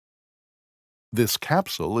This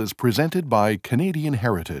capsule is presented by Canadian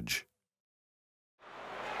Heritage.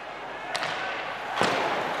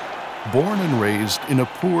 Born and raised in a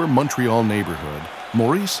poor Montreal neighborhood,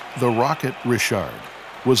 Maurice "the Rocket" Richard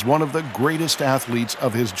was one of the greatest athletes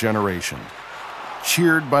of his generation.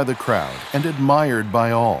 Cheered by the crowd and admired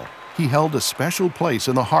by all, he held a special place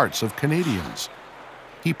in the hearts of Canadians.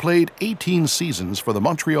 He played 18 seasons for the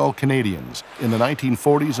Montreal Canadiens in the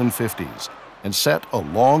 1940s and 50s and set a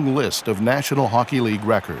long list of National Hockey League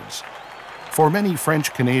records. For many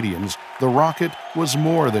French Canadians, the Rocket was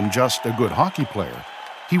more than just a good hockey player.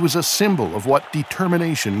 He was a symbol of what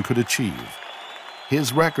determination could achieve.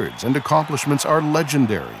 His records and accomplishments are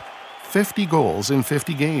legendary: 50 goals in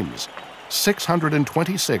 50 games,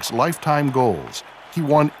 626 lifetime goals. He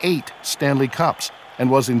won 8 Stanley Cups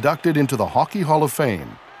and was inducted into the Hockey Hall of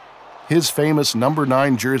Fame. His famous number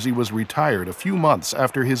 9 jersey was retired a few months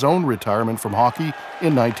after his own retirement from hockey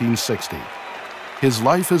in 1960. His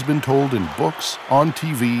life has been told in books, on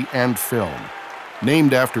TV, and film.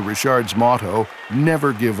 Named after Richard's motto,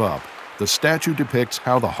 "Never give up," the statue depicts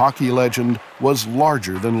how the hockey legend was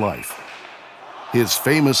larger than life. His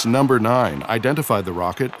famous number 9 identified the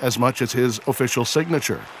Rocket as much as his official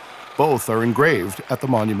signature. Both are engraved at the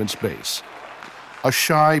monument's base. A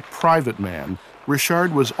shy, private man,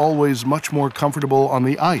 Richard was always much more comfortable on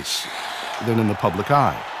the ice than in the public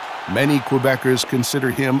eye. Many Quebecers consider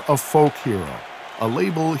him a folk hero, a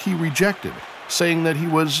label he rejected, saying that he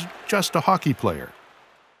was just a hockey player.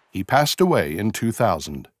 He passed away in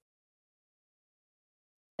 2000.